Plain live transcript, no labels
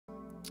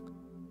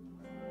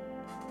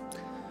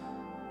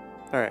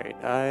Alright,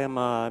 I am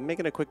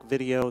making a quick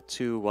video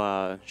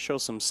to show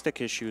some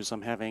stick issues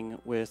I'm having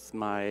with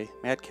my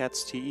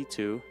MadCatz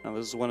TE2. Now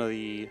this is one of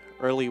the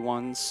early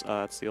ones,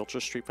 it's the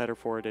Ultra Street Fighter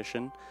 4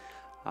 edition,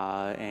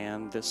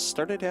 and this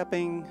started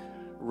happening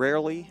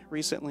rarely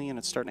recently, and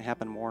it's starting to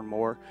happen more and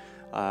more.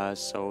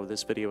 So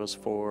this video is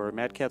for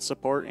MadCatz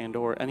support and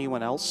or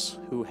anyone else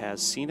who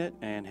has seen it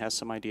and has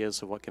some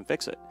ideas of what can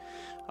fix it.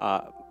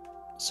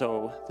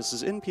 So this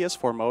is in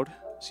PS4 mode.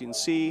 As you can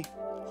see,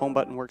 home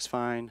button works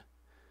fine.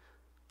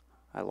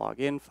 I log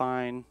in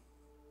fine.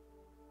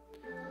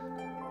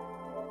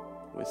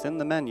 Within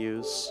the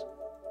menus,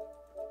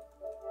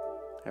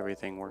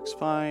 everything works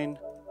fine.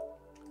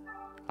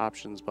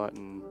 Options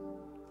button,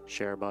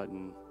 share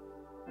button,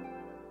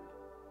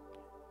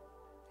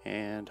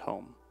 and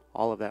home.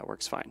 All of that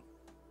works fine.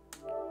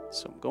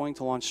 So I'm going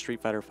to launch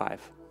Street Fighter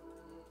 5.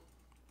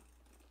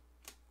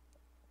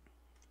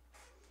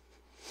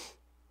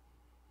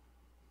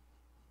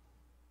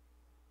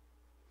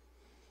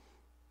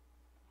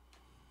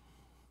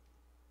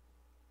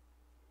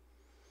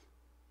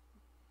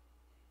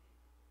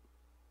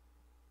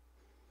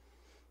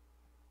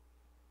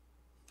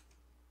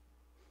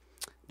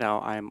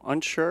 Now, I'm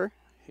unsure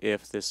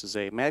if this is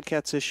a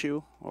MadCatz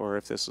issue, or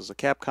if this is a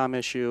Capcom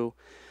issue,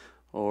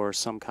 or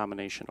some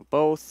combination of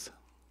both.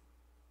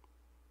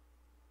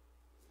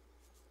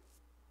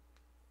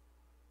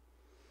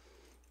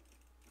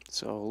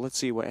 So let's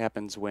see what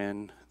happens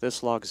when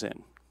this logs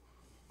in.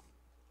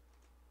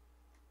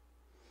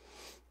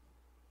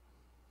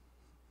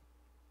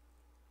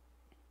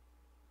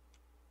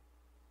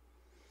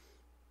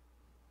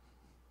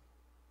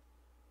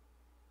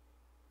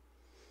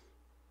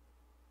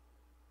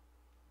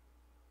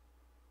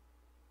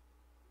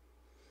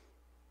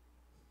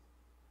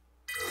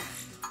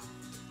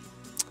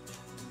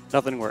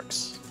 Nothing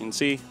works. You can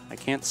see I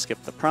can't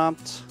skip the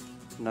prompt.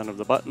 None of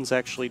the buttons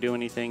actually do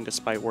anything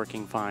despite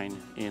working fine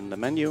in the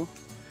menu.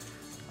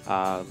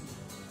 The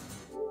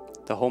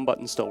home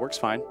button still works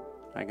fine.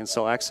 I can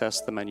still access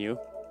the menu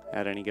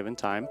at any given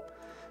time.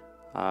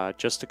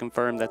 Just to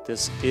confirm that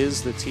this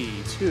is the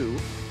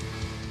TE2,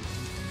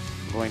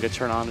 I'm going to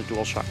turn on the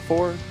DualShock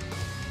 4.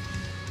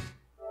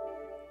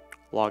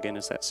 Log in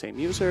as that same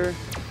user,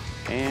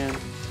 and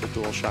the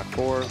DualShock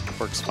 4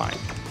 works fine.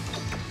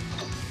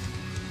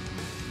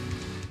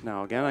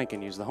 Now again, I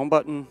can use the home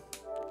button,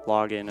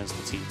 log in as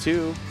the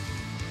T2,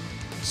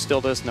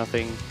 still does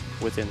nothing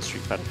within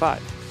Street Fighter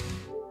 5.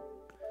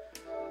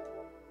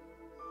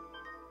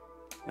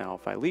 Now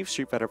if I leave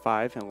Street Fighter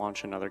 5 and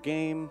launch another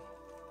game,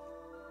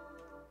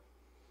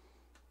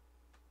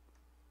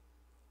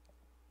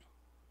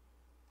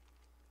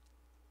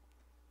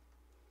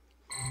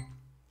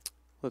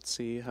 let's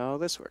see how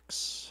this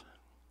works.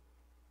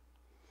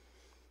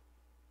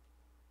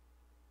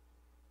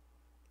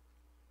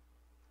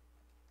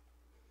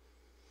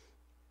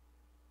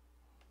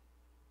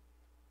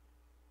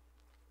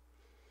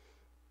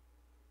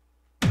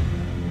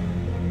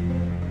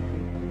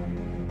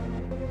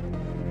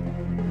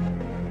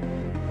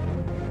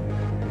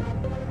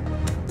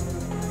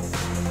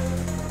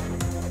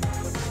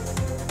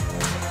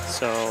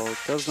 So it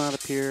does not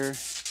appear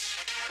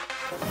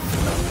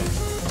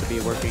to be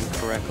working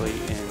correctly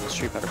in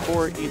Street Fighter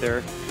 4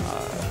 either.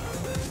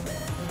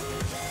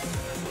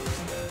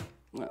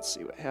 Let's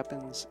see what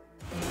happens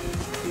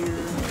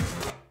here.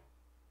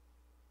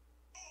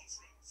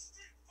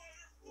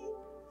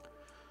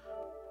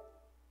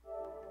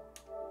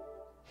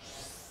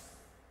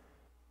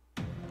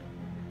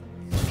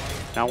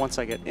 Now once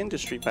I get into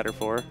Street Fighter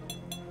 4,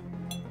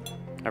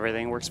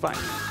 everything works fine.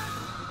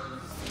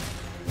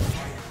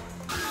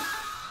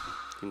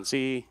 You can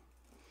see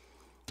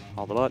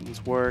all the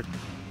buttons work,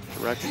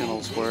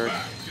 directionals work.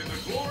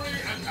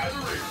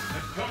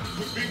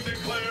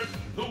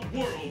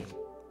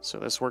 So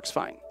this works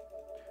fine.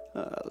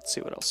 Let's see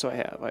what else do I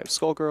have. I have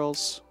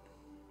Skullgirls.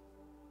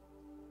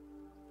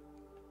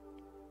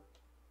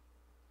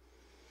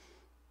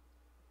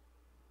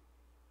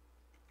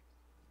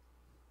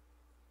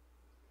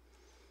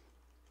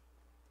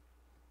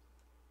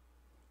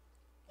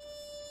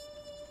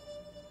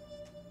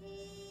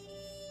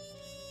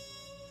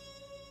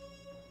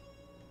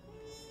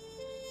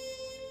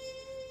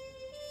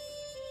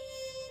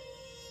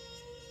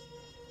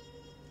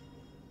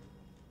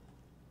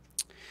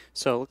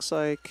 So it looks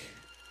like,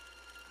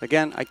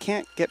 again, I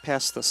can't get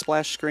past the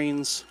splash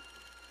screens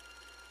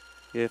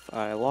if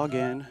I log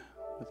in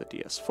with a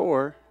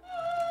DS4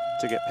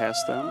 to get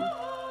past them.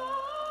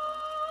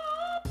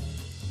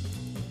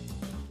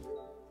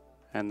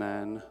 And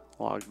then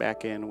log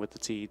back in with the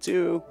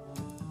TE2.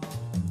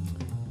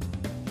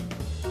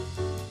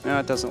 No,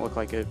 it doesn't look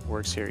like it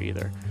works here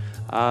either.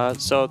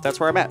 So that's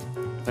where I'm at.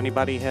 If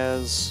anybody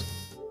has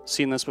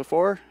seen this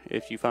before,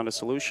 if you found a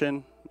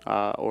solution,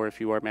 or if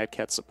you are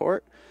MadCatz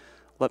support,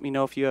 let me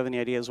know if you have any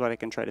ideas what I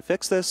can try to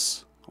fix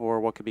this, or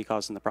what could be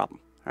causing the problem.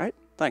 Alright,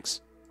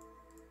 thanks.